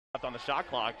left on the shot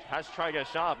clock. Has to try to get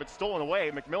a shot, but stolen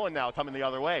away. McMillan now coming the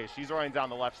other way. She's running down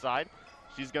the left side.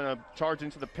 She's going to charge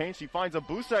into the paint. She finds a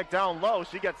Busek down low.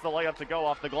 She gets the layup to go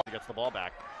off the glass. She gets the ball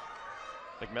back.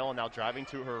 McMillan now driving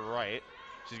to her right.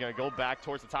 She's going to go back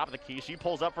towards the top of the key. She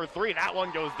pulls up for three. That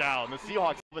one goes down. The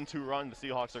Seahawks 7-2 run. The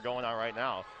Seahawks are going on right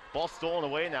now. Ball stolen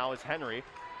away now is Henry.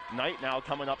 Knight now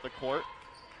coming up the court.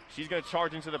 She's going to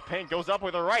charge into the paint. Goes up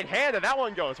with her right hand, and that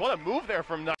one goes. What a move there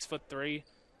from Knight. 6'3".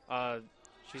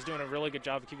 She's doing a really good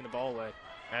job of keeping the ball away.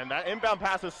 And that inbound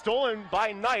pass is stolen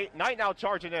by Knight. Knight now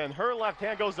charging in. Her left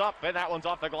hand goes up, and that one's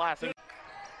off the glass.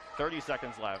 30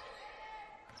 seconds left.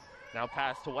 Now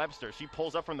pass to Webster. She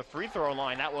pulls up from the free throw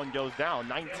line. That one goes down.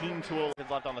 19-11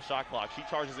 left on the shot clock. She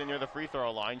charges in near the free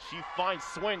throw line. She finds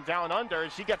Swin down under,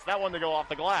 and she gets that one to go off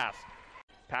the glass.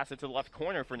 Pass it to the left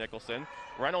corner for Nicholson.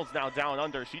 Reynolds now down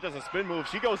under. She does a spin move.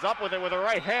 She goes up with it with her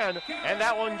right hand, and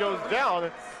that one goes down.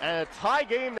 And a tie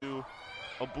game to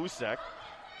Obusek,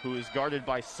 who is guarded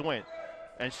by Swint.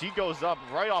 And she goes up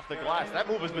right off the glass. That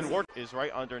move has been worked. Is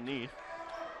right underneath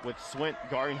with Swint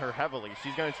guarding her heavily.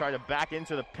 She's going to try to back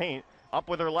into the paint. Up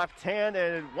with her left hand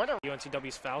and went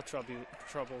UNCW's foul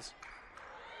troubles.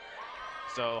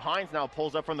 So Hines now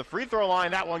pulls up from the free throw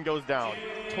line. That one goes down.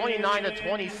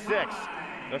 29-26.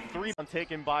 The three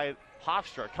taken by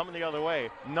Hofstra coming the other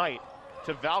way. Knight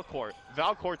to Valcourt.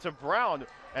 Valcourt to Brown.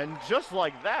 And just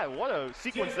like that, what a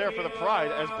sequence there for the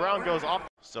Pride as Brown goes off.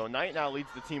 So Knight now leads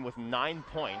the team with 9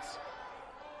 points.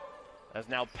 As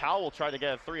now Powell will try to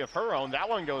get a three of her own. That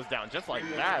one goes down just like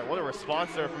that. What a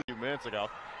response there from a few minutes ago.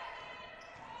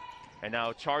 And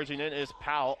now charging in is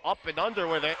Powell, up and under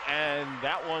with it, and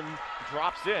that one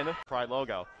drops in. Pride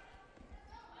logo.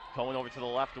 Going over to the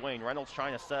left wing. Reynolds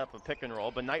trying to set up a pick and roll,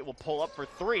 but Knight will pull up for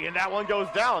three, and that one goes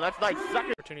down. That's Knight's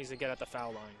second. Opportunities to get at the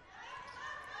foul line.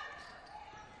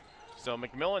 So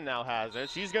McMillan now has it.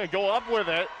 She's going to go up with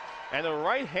it, and the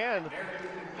right hand,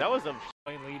 that was a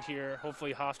lead here.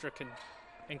 Hopefully Hofstra can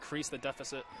increase the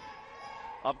deficit.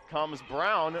 Up comes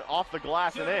Brown off the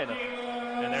glass and in.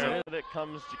 And there it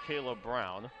comes Jacayla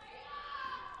Brown.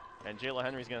 And Jayla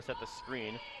Henry's going to set the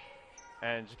screen.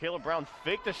 And Jacayla Brown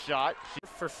faked a shot.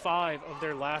 For 5 of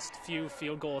their last few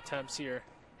field goal attempts here.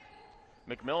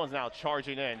 McMillan's now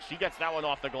charging in. She gets that one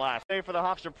off the glass. For the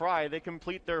Hofstra Pride, they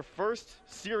complete their first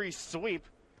series sweep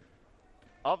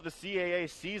of the CAA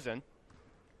season.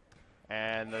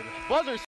 And the buzzers